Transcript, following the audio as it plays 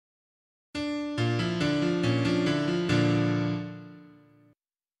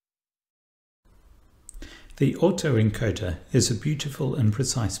The autoencoder is a beautiful and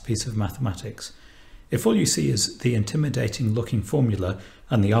precise piece of mathematics. If all you see is the intimidating looking formula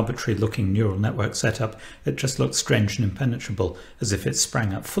and the arbitrary looking neural network setup, it just looks strange and impenetrable, as if it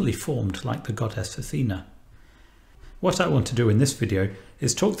sprang up fully formed like the goddess Athena. What I want to do in this video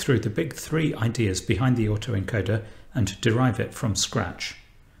is talk through the big three ideas behind the autoencoder and derive it from scratch.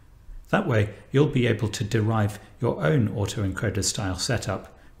 That way you'll be able to derive your own autoencoder style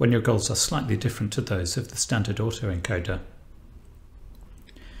setup when your goals are slightly different to those of the standard autoencoder.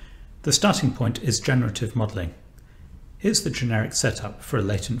 The starting point is generative modeling. Here's the generic setup for a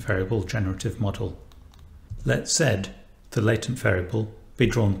latent variable generative model. Let Z, the latent variable, be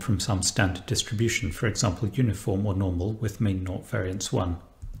drawn from some standard distribution, for example uniform or normal with mean naught variance 1.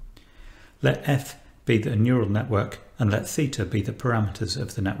 Let F be the neural network and let theta be the parameters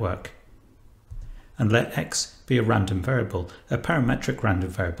of the network. And let X be a random variable, a parametric random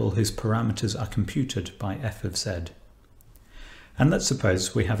variable whose parameters are computed by f of z. And let's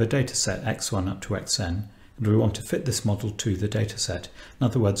suppose we have a dataset x1 up to xn, and we want to fit this model to the dataset. In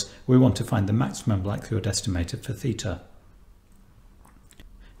other words, we want to find the maximum likelihood estimated for theta.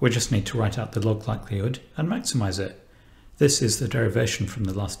 We just need to write out the log likelihood and maximize it. This is the derivation from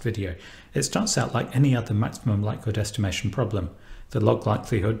the last video. It starts out like any other maximum likelihood estimation problem. The log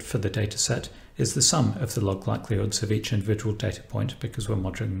likelihood for the dataset is the sum of the log likelihoods of each individual data point because we're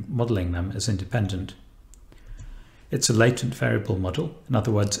modeling them as independent. It's a latent variable model. In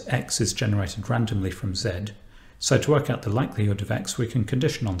other words, x is generated randomly from z. So to work out the likelihood of x, we can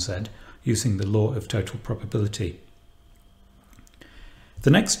condition on z using the law of total probability.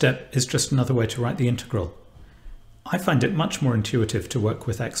 The next step is just another way to write the integral. I find it much more intuitive to work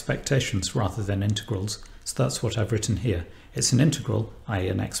with expectations rather than integrals, so that's what I've written here. It's an integral, i.e.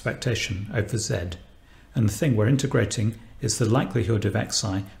 an expectation, over z, and the thing we're integrating is the likelihood of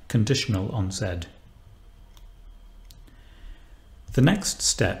xi conditional on z. The next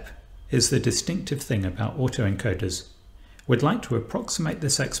step is the distinctive thing about autoencoders. We'd like to approximate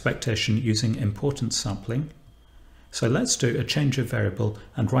this expectation using importance sampling. So let's do a change of variable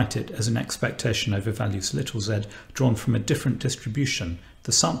and write it as an expectation over values little z drawn from a different distribution,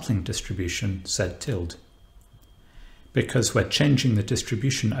 the sampling distribution z tilde. Because we're changing the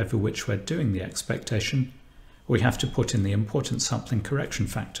distribution over which we're doing the expectation, we have to put in the importance sampling correction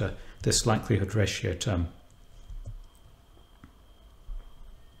factor, this likelihood ratio term.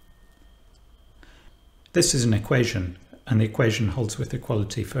 This is an equation, and the equation holds with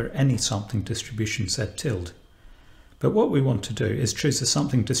equality for any sampling distribution z tilde. But what we want to do is choose a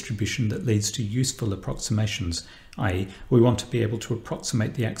sampling distribution that leads to useful approximations, i.e. we want to be able to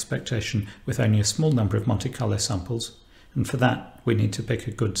approximate the expectation with only a small number of Monte Carlo samples, and for that we need to pick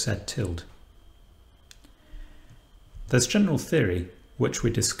a good z tilde. There's general theory, which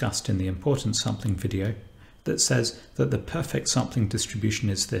we discussed in the importance sampling video, that says that the perfect sampling distribution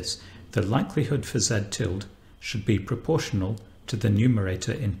is this: the likelihood for z tilde should be proportional to the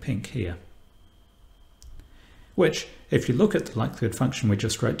numerator in pink here. Which, if you look at the likelihood function we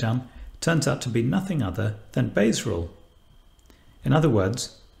just wrote down, turns out to be nothing other than Bayes' rule. In other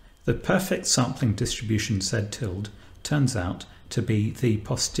words, the perfect sampling distribution z tilde turns out to be the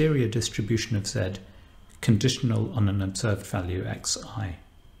posterior distribution of z conditional on an observed value xi.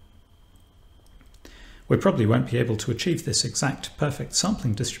 We probably won't be able to achieve this exact perfect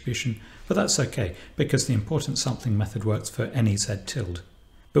sampling distribution, but that's okay because the importance sampling method works for any z tilde.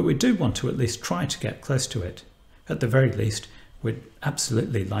 But we do want to at least try to get close to it. At the very least, we'd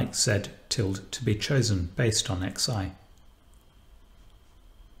absolutely like z tilde to be chosen based on xi.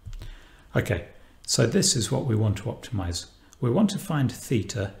 Okay, so this is what we want to optimize. We want to find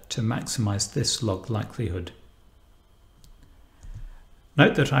theta to maximize this log likelihood.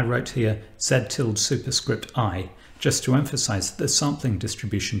 Note that I wrote here z tilde superscript I, just to emphasize that the sampling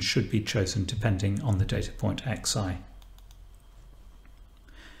distribution should be chosen depending on the data point xi.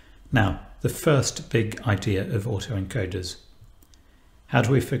 Now, the first big idea of autoencoders. How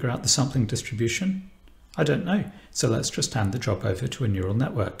do we figure out the sampling distribution? I don't know, so let's just hand the job over to a neural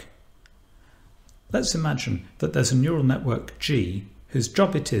network. Let's imagine that there's a neural network G whose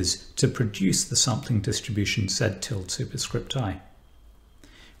job it is to produce the sampling distribution z tilde superscript I.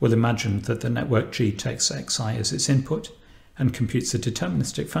 We'll imagine that the network G takes xi as its input and computes a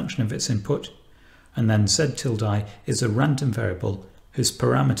deterministic function of its input, and then z tilde I is a random variable whose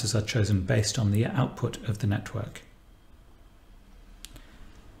parameters are chosen based on the output of the network.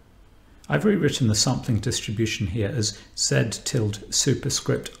 I've rewritten the sampling distribution here as z tilde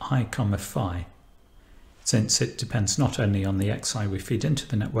superscript I, phi, since it depends not only on the xi we feed into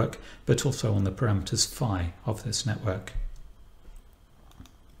the network, but also on the parameters phi of this network.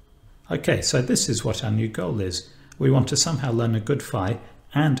 Okay, so this is what our new goal is. We want to somehow learn a good phi,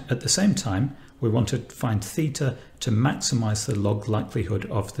 and at the same time we want to find theta to maximize the log likelihood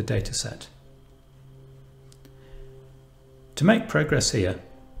of the dataset. To make progress here,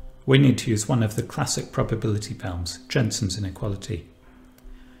 we need to use one of the classic probability bounds, Jensen's inequality.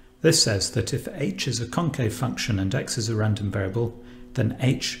 This says that if h is a concave function and x is a random variable, then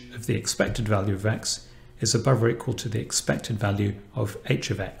h of the expected value of x is above or equal to the expected value of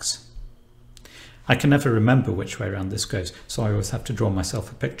h of x. I can never remember which way around this goes, so I always have to draw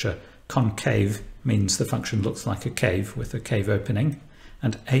myself a picture. Concave means the function looks like a cave with a cave opening,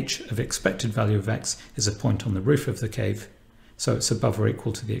 and h of expected value of x is a point on the roof of the cave, so it's above or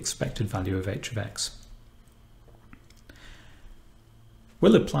equal to the expected value of h of x.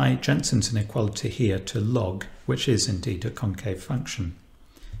 We'll apply Jensen's inequality here to log, which is indeed a concave function.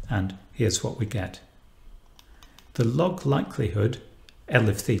 And here's what we get. The log likelihood, L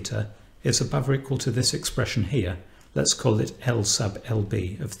of theta, is above or equal to this expression here. Let's call it L sub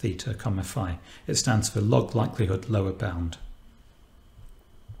LB of theta comma phi. It stands for log likelihood lower bound.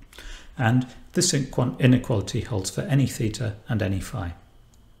 And this inequality holds for any theta and any phi.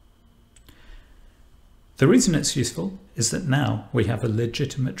 The reason it's useful is that now we have a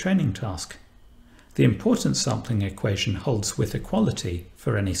legitimate training task. The importance sampling equation holds with equality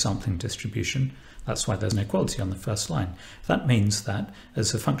for any sampling distribution. That's why there's an equality on the first line. That means that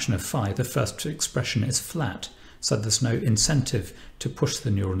as a function of phi, the first expression is flat, so there's no incentive to push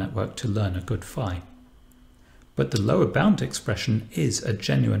the neural network to learn a good phi. But the lower bound expression is a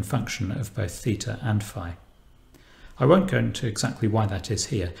genuine function of both theta and phi. I won't go into exactly why that is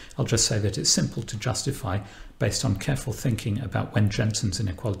here. I'll just say that it's simple to justify based on careful thinking about when Jensen's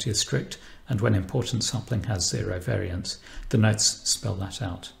inequality is strict and when importance sampling has zero variance. The notes spell that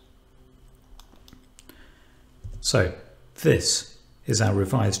out. So this is our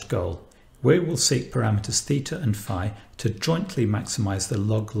revised goal. We will seek parameters theta and phi to jointly maximize the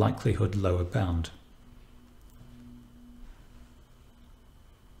log likelihood lower bound.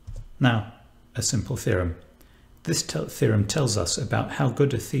 Now, a simple theorem. This theorem tells us about how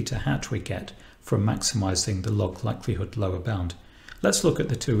good a theta hat we get from maximizing the log likelihood lower bound. Let's look at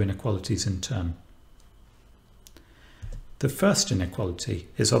the two inequalities in turn. The first inequality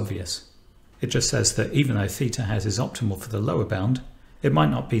is obvious. It just says that even though theta hat is optimal for the lower bound, it might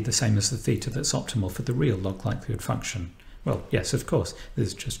not be the same as the theta that's optimal for the real log likelihood function. Well, yes, of course, this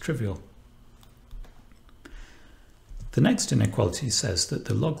is just trivial. The next inequality says that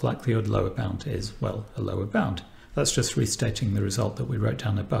the log likelihood lower bound is, well, a lower bound. That's just restating the result that we wrote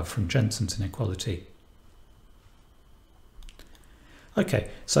down above from Jensen's inequality. Okay,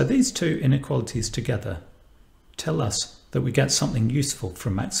 so these two inequalities together tell us that we get something useful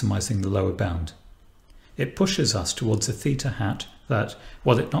from maximizing the lower bound. It pushes us towards a theta hat that,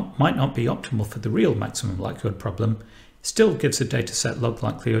 while it might not be optimal for the real maximum likelihood problem, still gives a dataset log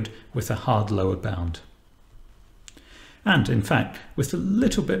likelihood with a hard lower bound. And in fact, with a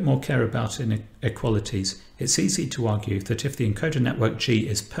little bit more care about inequalities, it's easy to argue that if the encoder network G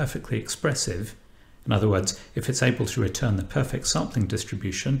is perfectly expressive, in other words, if it's able to return the perfect sampling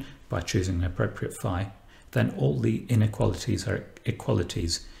distribution by choosing an appropriate phi, then all the inequalities are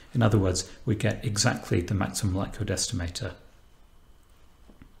equalities. In other words, we get exactly the maximum likelihood estimator.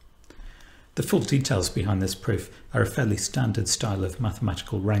 The full details behind this proof are a fairly standard style of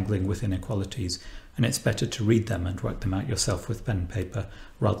mathematical wrangling with inequalities, and it's better to read them and work them out yourself with pen and paper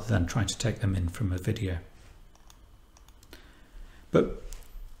rather than trying to take them in from a video. But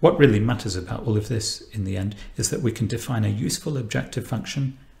what really matters about all of this in the end is that we can define a useful objective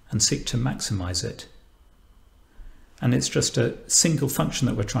function and seek to maximize it. And it's just a single function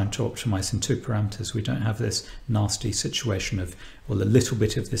that we're trying to optimize in two parameters. We don't have this nasty situation of, well, a little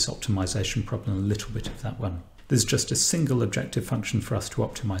bit of this optimization problem, a little bit of that one. There's just a single objective function for us to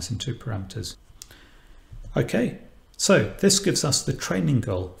optimize in two parameters. Okay, so this gives us the training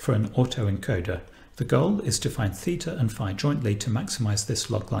goal for an autoencoder. The goal is to find theta and phi jointly to maximize this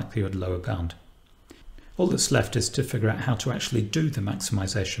log likelihood lower bound. All that's left is to figure out how to actually do the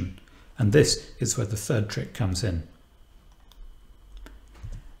maximization, and this is where the third trick comes in.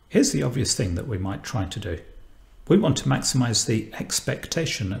 Here's the obvious thing that we might try to do. We want to maximize the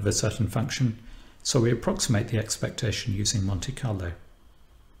expectation of a certain function, so we approximate the expectation using Monte Carlo.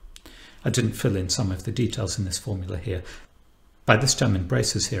 I didn't fill in some of the details in this formula here. By this term in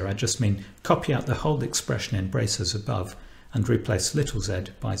braces here, I just mean copy out the whole expression in braces above and replace little z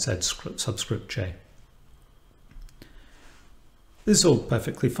by z subscript j. This is all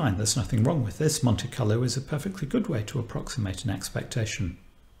perfectly fine. There's nothing wrong with this. Monte Carlo is a perfectly good way to approximate an expectation.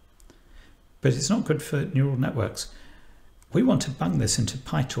 But it's not good for neural networks. We want to bung this into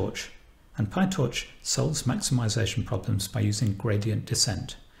PyTorch And PyTorch solves maximization problems by using gradient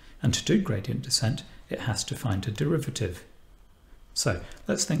descent. And to do gradient descent, it has to find a derivative. So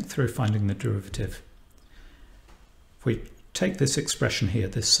let's think through finding the derivative. If we take this expression here,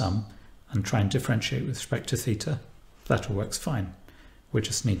 this sum, and try and differentiate with respect to theta, that all works fine. We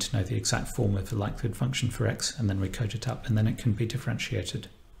just need to know the exact form of the likelihood function for x, and then we code it up, and then it can be differentiated.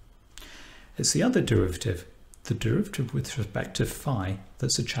 It's the other derivative, the derivative with respect to phi,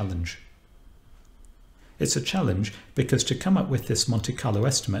 that's a challenge. It's a challenge because to come up with this Monte Carlo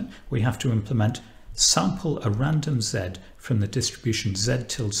estimate, we have to implement sample a random z from the distribution z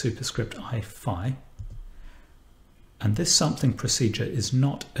tilde superscript I phi, and this sampling procedure is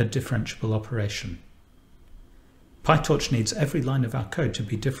not a differentiable operation. PyTorch needs every line of our code to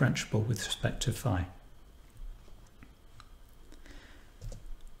be differentiable with respect to phi.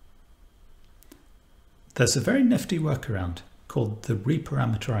 There's a very nifty workaround called the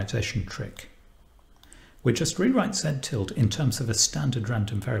reparameterization trick. We just rewrite z tilde in terms of a standard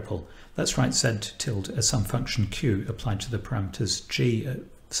random variable. Let's write z tilde as some function q applied to the parameters g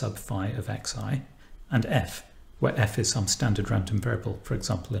sub phi of xi and f, where f is some standard random variable, for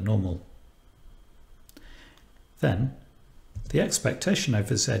example a normal. Then the expectation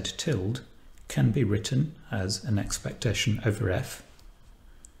over z tilde can be written as an expectation over f,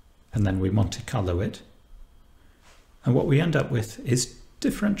 and then we Monte Carlo it. And what we end up with is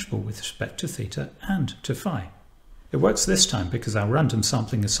differentiable with respect to theta and to phi. It works this time because our random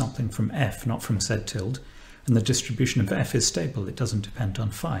sampling is sampling from f, not from z tilde, and the distribution of f is stable, it doesn't depend on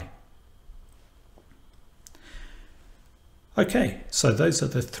phi. Okay, so those are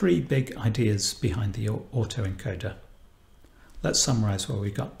the three big ideas behind the autoencoder. Let's summarize where we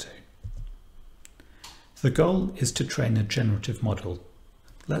got to. The goal is to train a generative model.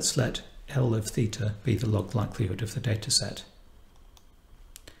 Let's let L of theta be the log likelihood of the dataset.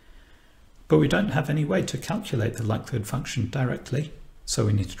 But we don't have any way to calculate the likelihood function directly, so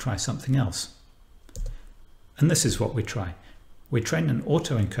we need to try something else. And this is what we try. We train an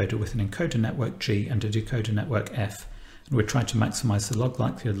autoencoder with an encoder network G and a decoder network F, and we try to maximize the log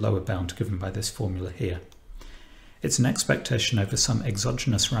likelihood lower bound given by this formula here. It's an expectation over some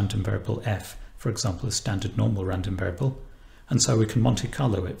exogenous random variable f, for example a standard normal random variable, and so we can Monte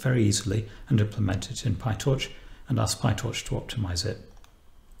Carlo it very easily and implement it in PyTorch and ask PyTorch to optimize it.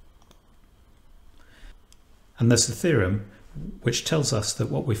 And there's the theorem which tells us that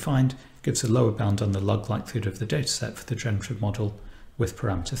what we find gives a lower bound on the log likelihood of the dataset for the generative model with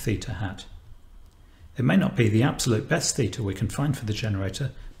parameter theta hat. It may not be the absolute best theta we can find for the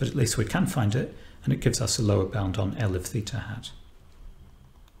generator, but at least we can find it, and it gives us a lower bound on L of theta hat.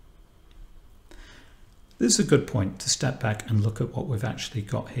 This is a good point to step back and look at what we've actually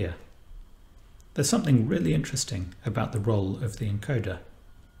got here. There's something really interesting about the role of the encoder.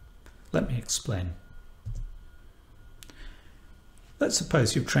 Let me explain. Let's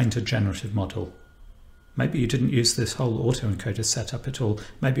suppose you've trained a generative model. Maybe you didn't use this whole autoencoder setup at all.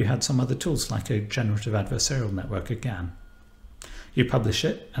 Maybe you had some other tools like a generative adversarial network, a GAN. You publish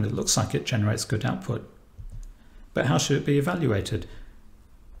it and it looks like it generates good output. But how should it be evaluated?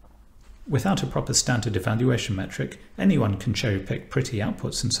 Without a proper standard evaluation metric, anyone can cherry pick pretty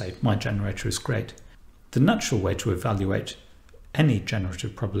outputs and say, my generator is great. The natural way to evaluate any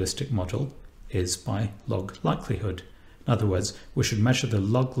generative probabilistic model is by log likelihood. In other words, we should measure the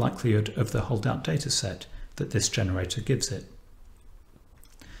log likelihood of the holdout dataset that this generator gives it.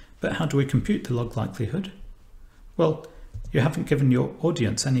 But how do we compute the log likelihood? Well, you haven't given your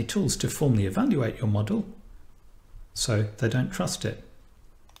audience any tools to formally evaluate your model, so they don't trust it.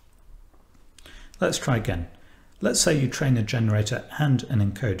 Let's try again. Let's say you train a generator and an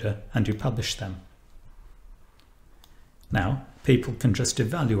encoder and you publish them. Now, people can just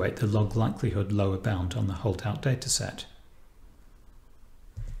evaluate the log likelihood lower bound on the holdout dataset.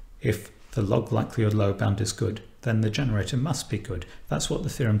 If the log likelihood lower bound is good, then the generator must be good. That's what the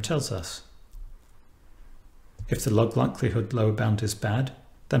theorem tells us. If the log likelihood lower bound is bad,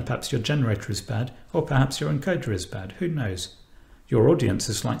 then perhaps your generator is bad, or perhaps your encoder is bad. Who knows? Your audience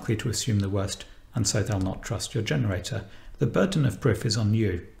is likely to assume the worst, and so they'll not trust your generator. The burden of proof is on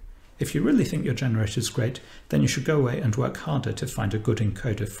you. If you really think your generator is great, then you should go away and work harder to find a good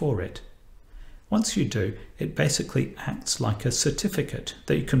encoder for it. Once you do, it basically acts like a certificate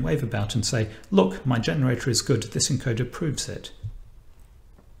that you can wave about and say, look, my generator is good, this encoder proves it.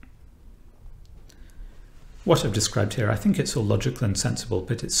 What I've described here, I think it's all logical and sensible,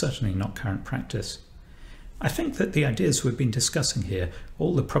 but it's certainly not current practice. I think that the ideas we've been discussing here,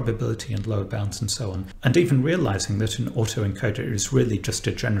 all the probability and lower bounds and so on, and even realizing that an autoencoder is really just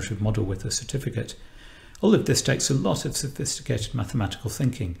a generative model with a certificate, All of this takes a lot of sophisticated mathematical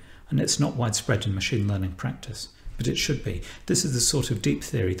thinking, and it's not widespread in machine learning practice, but it should be. This is the sort of deep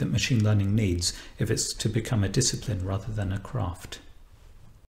theory that machine learning needs if it's to become a discipline rather than a craft.